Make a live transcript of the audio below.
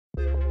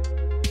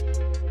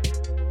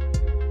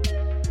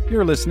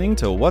You're listening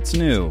to What's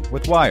New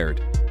with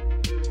Wired.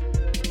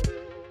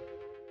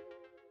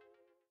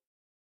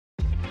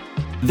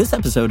 This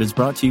episode is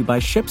brought to you by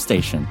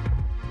ShipStation.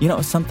 You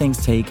know, some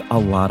things take a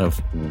lot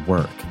of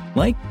work,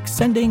 like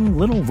sending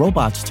little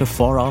robots to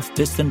far-off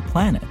distant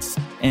planets.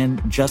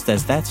 And just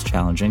as that's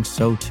challenging,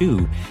 so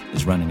too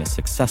is running a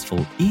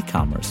successful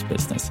e-commerce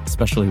business,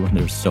 especially when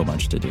there's so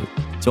much to do.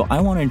 So I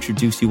want to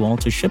introduce you all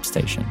to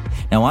ShipStation.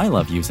 Now, I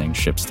love using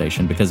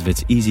ShipStation because of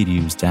its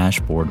easy-to-use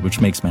dashboard,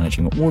 which makes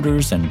managing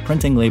orders and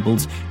printing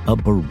labels a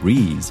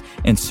breeze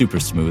and super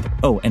smooth.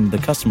 Oh, and the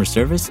customer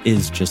service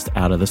is just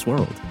out of this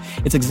world.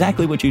 It's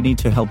exactly what you need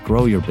to help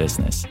grow your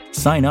business.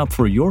 Sign up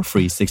for your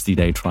free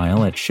 60-day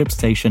trial at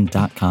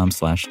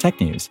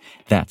shipstation.com/technews.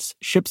 That's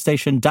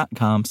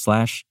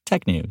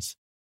shipstation.com/technews.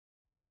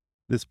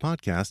 This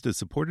podcast is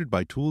supported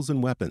by Tools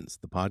and Weapons,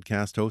 the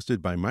podcast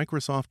hosted by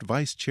Microsoft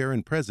Vice Chair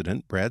and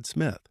President Brad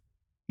Smith.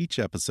 Each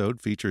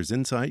episode features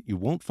insight you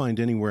won't find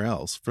anywhere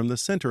else from the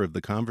center of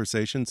the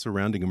conversation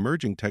surrounding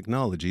emerging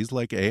technologies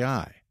like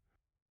AI.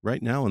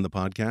 Right now on the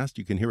podcast,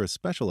 you can hear a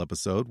special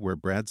episode where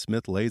Brad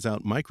Smith lays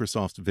out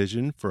Microsoft's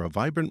vision for a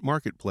vibrant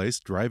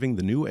marketplace driving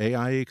the new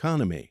AI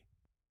economy.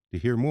 To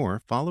hear more,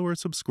 follow or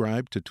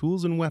subscribe to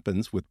Tools and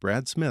Weapons with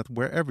Brad Smith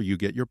wherever you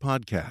get your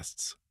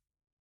podcasts.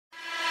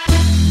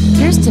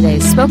 Here's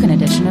today's spoken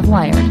edition of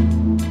Wired.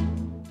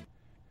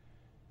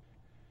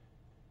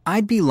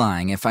 I'd be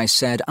lying if I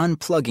said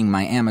unplugging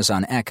my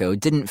Amazon Echo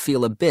didn't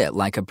feel a bit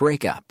like a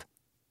breakup.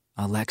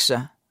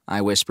 "Alexa,"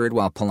 I whispered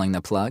while pulling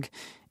the plug,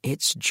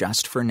 "it's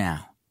just for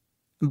now."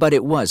 But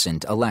it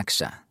wasn't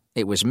Alexa.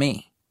 It was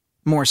me.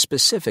 More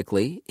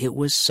specifically, it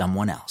was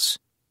someone else.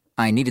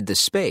 I needed the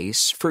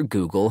space for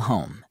Google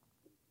Home.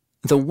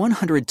 The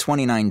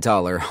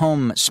 $129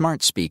 Home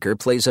smart speaker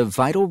plays a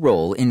vital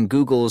role in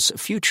Google's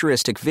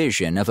futuristic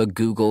vision of a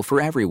Google for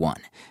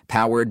everyone,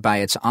 powered by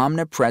its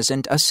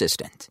omnipresent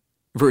assistant.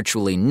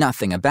 Virtually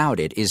nothing about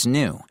it is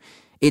new.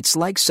 It's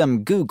like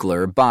some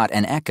Googler bought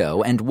an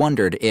Echo and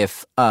wondered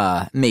if,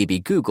 maybe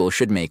Google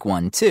should make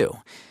one too.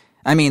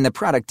 I mean, the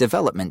product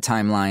development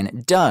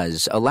timeline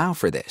does allow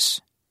for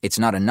this. It's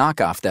not a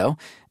knockoff, though.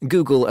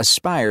 Google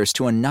aspires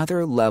to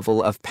another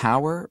level of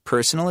power,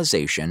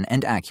 personalization,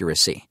 and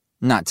accuracy.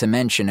 Not to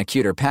mention a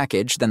cuter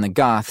package than the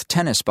goth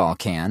tennis ball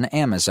can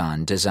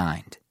Amazon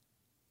designed.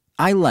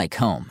 I like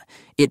Home.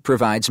 It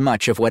provides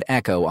much of what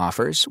Echo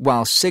offers,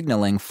 while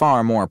signaling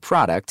far more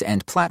product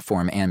and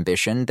platform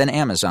ambition than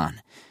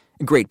Amazon.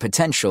 Great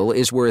potential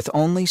is worth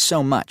only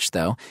so much,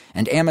 though,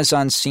 and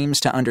Amazon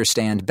seems to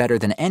understand better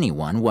than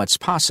anyone what's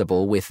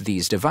possible with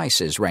these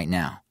devices right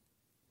now.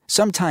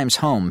 Sometimes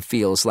Home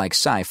feels like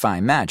sci-fi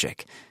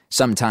magic.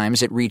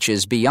 Sometimes it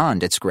reaches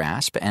beyond its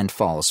grasp and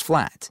falls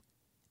flat.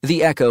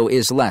 The Echo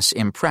is less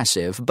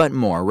impressive, but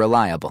more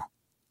reliable.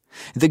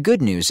 The good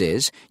news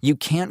is, you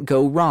can't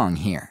go wrong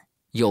here.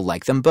 You'll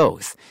like them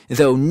both,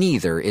 though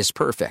neither is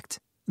perfect.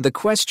 The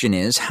question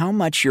is how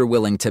much you're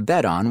willing to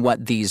bet on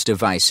what these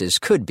devices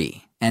could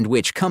be, and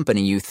which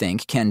company you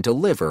think can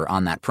deliver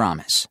on that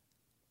promise.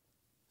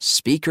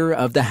 Speaker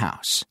of the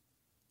House.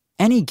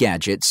 Any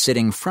gadget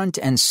sitting front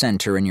and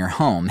center in your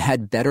home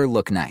had better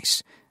look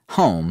nice.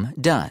 Home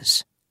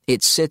does.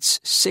 It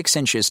sits 6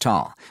 inches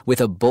tall, with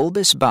a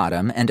bulbous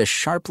bottom and a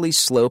sharply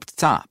sloped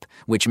top,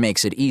 which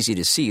makes it easy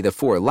to see the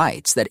 4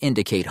 lights that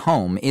indicate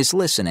Home is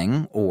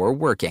listening or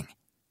working.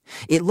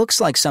 It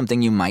looks like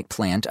something you might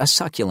plant a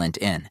succulent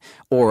in,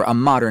 or a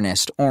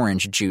modernist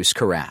orange juice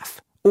carafe,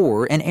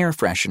 or an air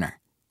freshener.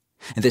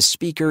 The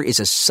speaker is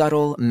a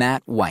subtle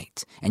matte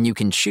white, and you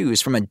can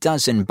choose from a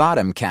dozen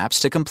bottom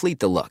caps to complete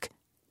the look.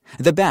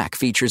 The back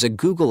features a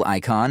Google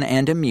icon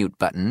and a mute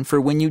button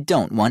for when you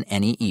don't want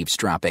any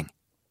eavesdropping.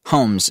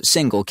 Home's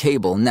single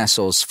cable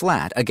nestles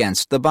flat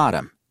against the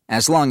bottom.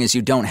 As long as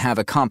you don't have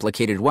a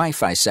complicated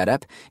Wi-Fi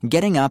setup,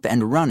 getting up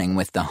and running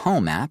with the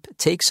Home app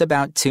takes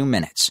about 2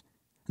 minutes.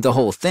 The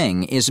whole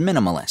thing is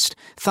minimalist,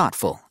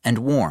 thoughtful, and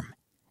warm.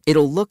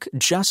 It'll look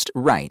just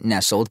right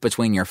nestled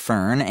between your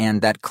fern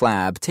and that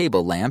Clab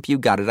table lamp you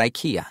got at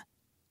IKEA.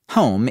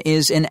 Home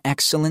is an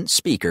excellent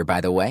speaker,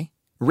 by the way.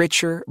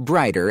 Richer,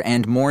 brighter,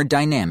 and more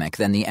dynamic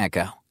than the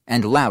Echo,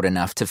 and loud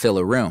enough to fill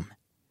a room.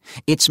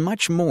 It's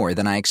much more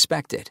than I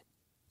expected.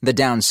 The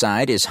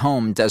downside is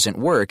Home doesn't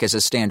work as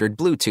a standard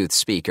Bluetooth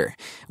speaker,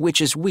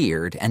 which is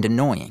weird and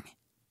annoying.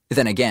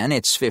 Then again,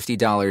 it's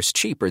 $50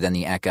 cheaper than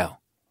the Echo.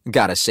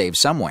 Gotta save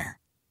somewhere.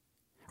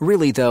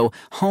 Really, though,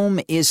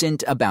 Home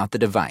isn't about the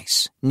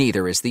device.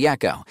 Neither is the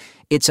Echo.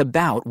 It's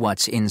about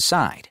what's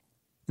inside.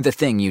 The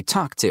thing you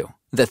talk to.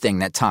 The thing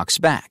that talks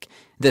back.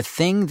 The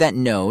thing that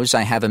knows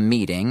I have a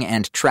meeting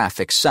and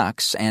traffic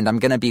sucks and I'm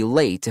gonna be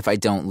late if I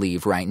don't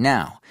leave right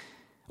now.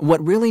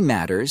 What really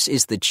matters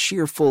is the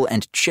cheerful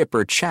and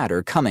chipper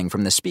chatter coming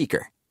from the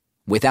speaker.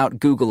 Without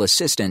Google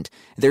Assistant,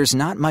 there's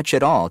not much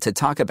at all to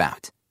talk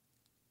about.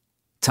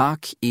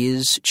 Talk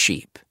is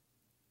cheap.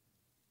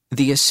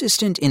 The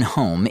assistant in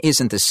Home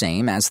isn't the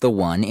same as the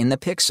one in the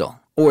Pixel,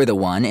 or the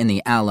one in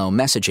the Allo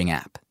messaging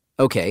app.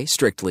 Okay,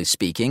 strictly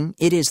speaking,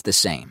 it is the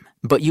same,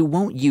 but you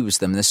won't use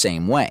them the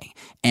same way,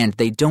 and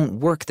they don't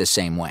work the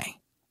same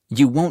way.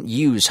 You won't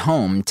use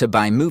Home to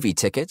buy movie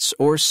tickets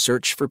or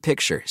search for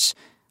pictures.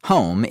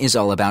 Home is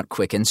all about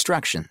quick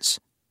instructions.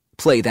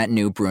 Play that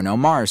new Bruno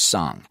Mars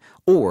song,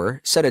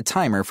 or set a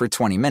timer for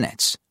 20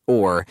 minutes,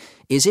 or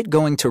is it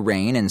going to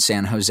rain in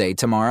San Jose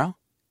tomorrow?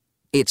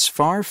 Its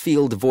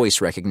far-field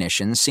voice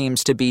recognition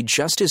seems to be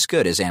just as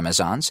good as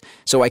Amazon's,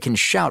 so I can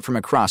shout from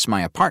across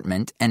my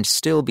apartment and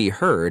still be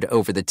heard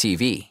over the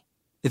TV.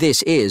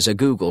 This is a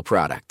Google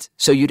product,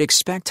 so you'd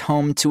expect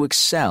Home to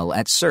excel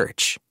at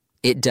search.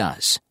 It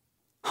does.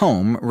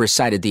 Home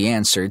recited the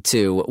answer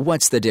to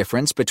what's the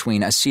difference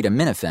between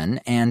acetaminophen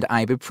and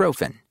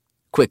ibuprofen,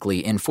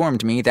 quickly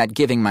informed me that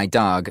giving my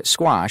dog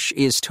squash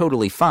is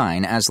totally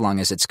fine as long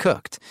as it's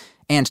cooked,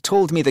 and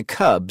told me the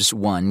Cubs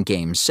won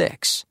Game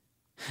 6.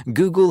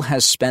 Google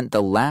has spent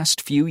the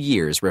last few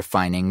years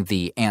refining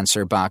the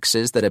answer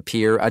boxes that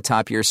appear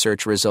atop your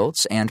search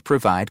results and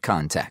provide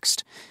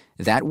context.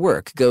 That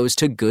work goes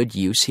to good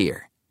use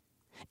here.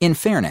 In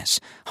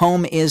fairness,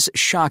 Home is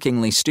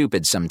shockingly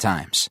stupid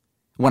sometimes.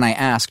 When I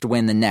asked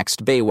when the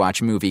next Baywatch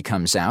movie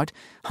comes out,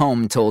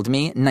 Home told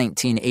me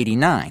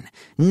 1989,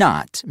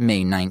 not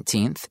May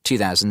 19th,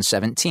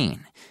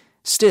 2017.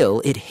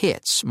 Still, it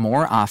hits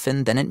more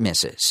often than it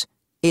misses.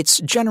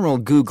 Its general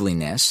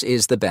googliness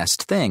is the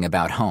best thing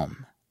about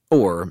Home.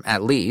 Or,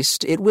 at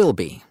least, it will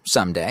be,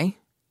 someday.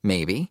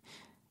 Maybe.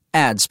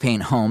 Ads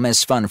paint Home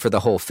as fun for the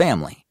whole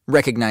family,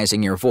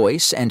 recognizing your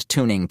voice and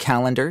tuning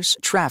calendars,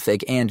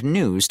 traffic, and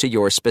news to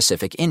your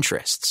specific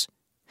interests.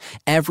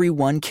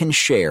 Everyone can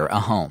share a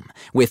home,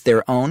 with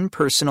their own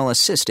personal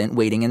assistant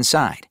waiting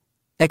inside.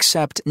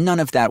 Except none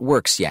of that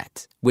works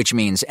yet, which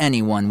means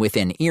anyone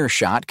within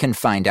earshot can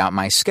find out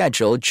my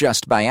schedule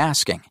just by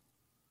asking.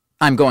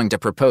 I'm going to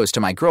propose to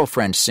my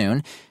girlfriend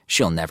soon.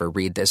 She'll never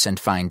read this and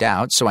find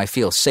out, so I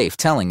feel safe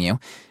telling you.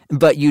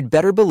 But you'd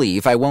better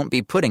believe I won't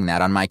be putting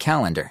that on my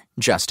calendar,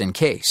 just in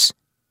case.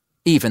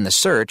 Even the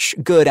search,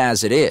 good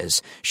as it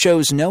is,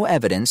 shows no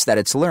evidence that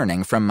it's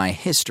learning from my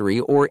history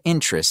or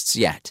interests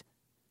yet.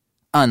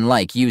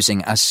 Unlike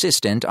using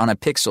Assistant on a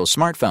Pixel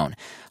smartphone,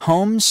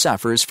 Home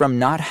suffers from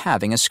not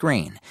having a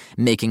screen,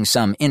 making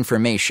some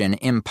information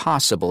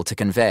impossible to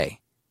convey.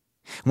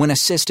 When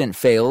Assistant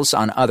fails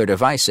on other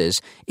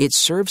devices, it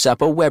serves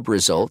up a web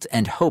result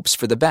and hopes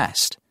for the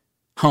best.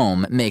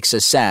 Home makes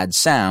a sad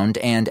sound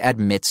and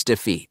admits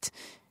defeat.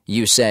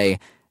 You say,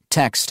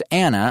 "Text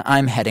Anna,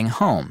 I'm heading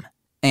home,"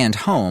 and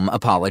Home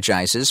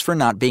apologizes for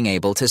not being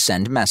able to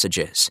send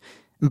messages.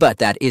 But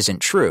that isn't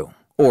true.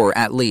 Or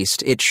at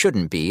least it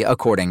shouldn't be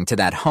according to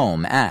that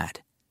Home ad.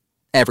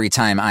 Every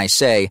time I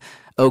say,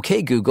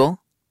 "Okay, Google,"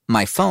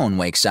 my phone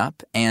wakes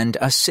up and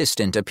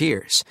Assistant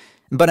appears,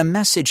 but a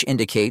message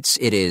indicates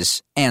it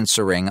is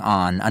answering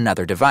on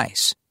another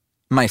device.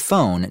 My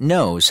phone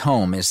knows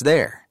Home is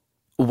there.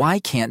 Why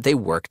can't they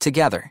work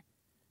together?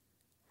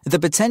 The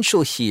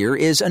potential here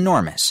is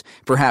enormous,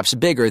 perhaps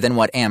bigger than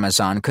what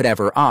Amazon could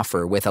ever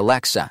offer with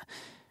Alexa.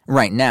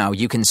 Right now,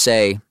 you can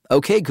say,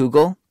 "Okay,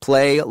 Google,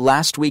 play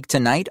Last Week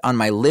Tonight on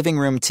my living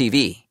room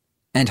TV,"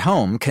 and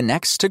Home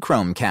connects to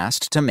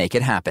Chromecast to make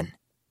it happen.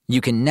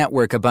 You can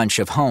network a bunch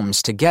of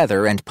homes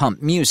together and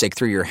pump music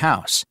through your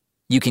house.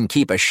 You can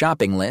keep a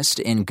shopping list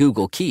in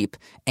Google Keep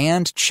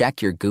and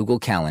check your Google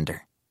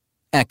Calendar.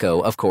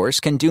 Echo, of course,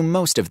 can do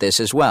most of this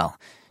as well.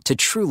 To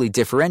truly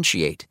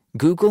differentiate,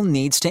 Google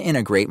needs to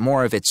integrate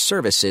more of its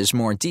services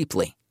more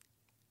deeply.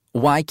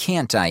 Why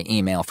can't I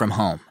email from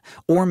Home,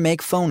 or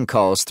make phone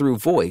calls through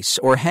Voice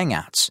or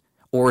Hangouts,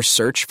 or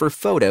search for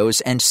photos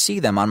and see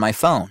them on my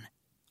phone?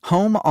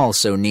 Home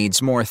also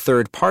needs more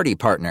third-party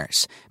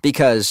partners,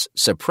 because,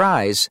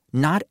 surprise,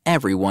 not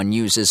everyone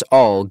uses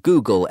all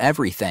Google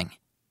everything.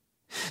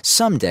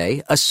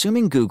 Someday,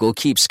 assuming Google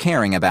keeps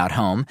caring about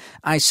Home,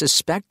 I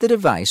suspect the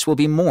device will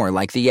be more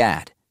like the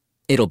ad.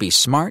 It'll be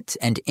smart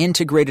and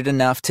integrated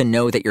enough to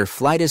know that your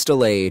flight is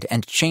delayed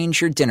and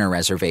change your dinner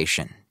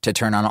reservation, to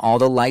turn on all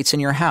the lights in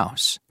your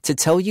house, to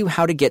tell you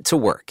how to get to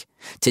work,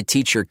 to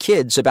teach your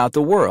kids about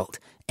the world,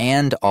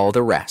 and all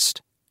the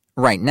rest.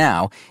 Right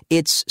now,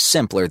 it's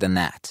simpler than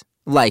that.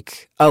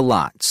 Like, a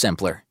lot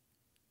simpler.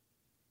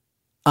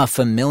 A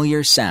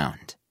familiar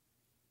sound.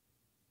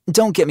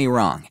 Don't get me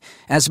wrong.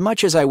 As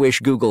much as I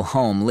wish Google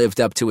Home lived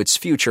up to its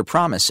future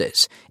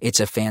promises, it's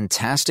a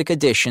fantastic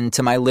addition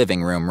to my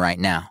living room right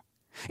now.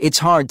 It's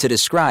hard to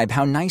describe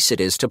how nice it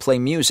is to play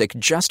music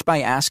just by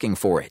asking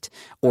for it,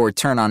 or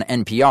turn on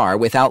NPR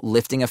without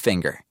lifting a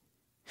finger.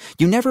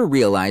 You never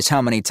realize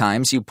how many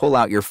times you pull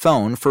out your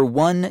phone for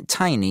one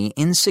tiny,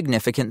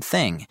 insignificant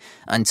thing,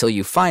 until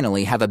you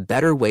finally have a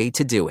better way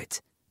to do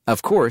it.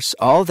 Of course,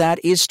 all that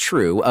is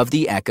true of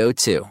the Echo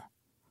 2.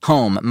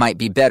 Home might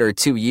be better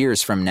 2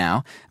 years from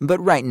now,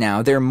 but right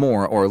now they're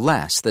more or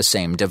less the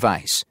same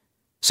device.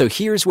 So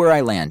here's where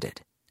I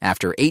landed.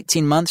 After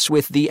 18 months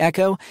with the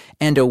Echo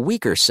and a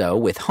week or so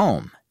with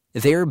Home,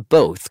 they're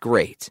both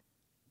great.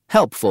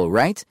 Helpful,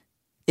 right?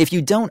 If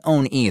you don't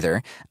own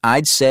either,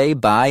 I'd say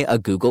buy a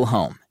Google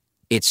Home.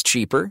 It's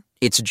cheaper,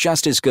 It's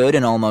just as good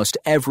in almost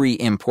every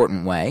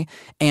important way,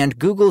 and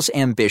Google's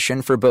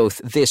ambition for both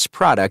this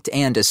product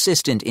and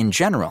Assistant in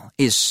general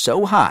is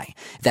so high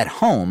that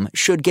Home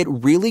should get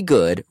really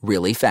good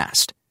really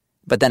fast.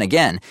 But then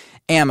again,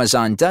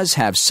 Amazon does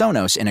have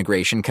Sonos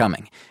integration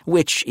coming,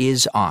 which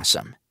is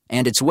awesome,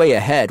 and it's way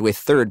ahead with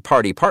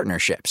third-party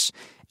partnerships.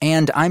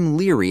 And I'm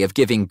leery of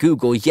giving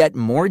Google yet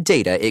more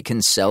data it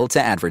can sell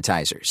to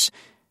advertisers.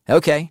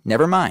 Okay,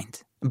 never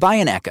mind. Buy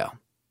an Echo.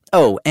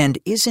 Oh, and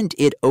isn't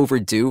it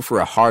overdue for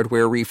a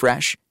hardware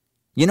refresh?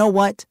 You know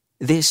what?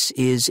 This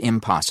is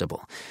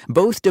impossible.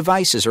 Both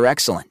devices are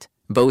excellent.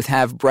 Both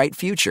have bright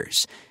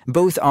futures.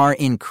 Both are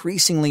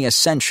increasingly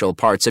essential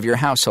parts of your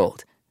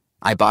household.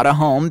 I bought a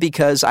Home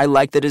because I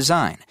like the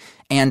design,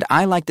 and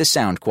I like the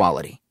sound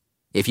quality.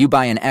 If you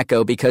buy an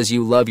Echo because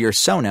you love your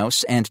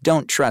Sonos and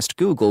don't trust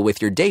Google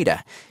with your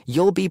data,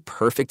 you'll be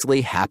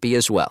perfectly happy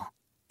as well.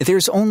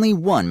 There's only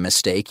one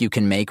mistake you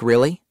can make,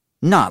 really.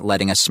 Not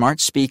letting a smart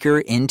speaker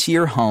into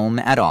your home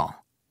at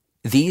all.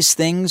 These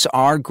things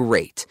are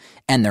great,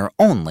 and they're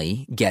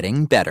only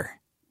getting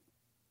better.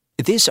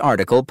 This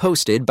article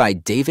posted by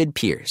David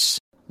Pierce.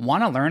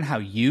 Want to learn how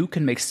you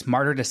can make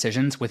smarter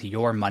decisions with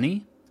your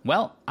money?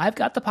 Well, I've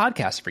got the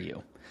podcast for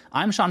you.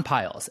 I'm Sean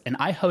Piles, and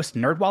I host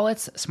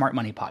NerdWallet's Smart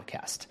Money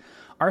Podcast.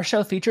 Our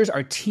show features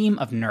our team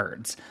of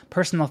nerds,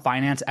 personal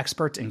finance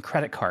experts in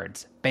credit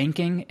cards,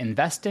 banking,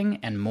 investing,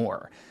 and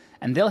more.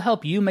 And they'll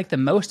help you make the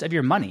most of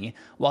your money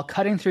while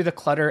cutting through the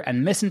clutter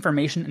and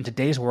misinformation in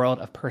today's world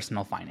of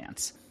personal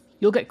finance.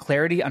 You'll get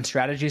clarity on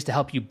strategies to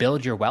help you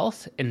build your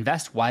wealth,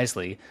 invest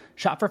wisely,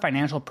 shop for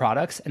financial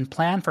products, and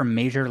plan for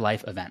major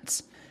life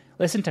events.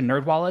 Listen to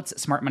NerdWallet's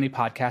Smart Money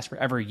Podcast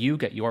wherever you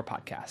get your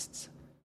podcasts.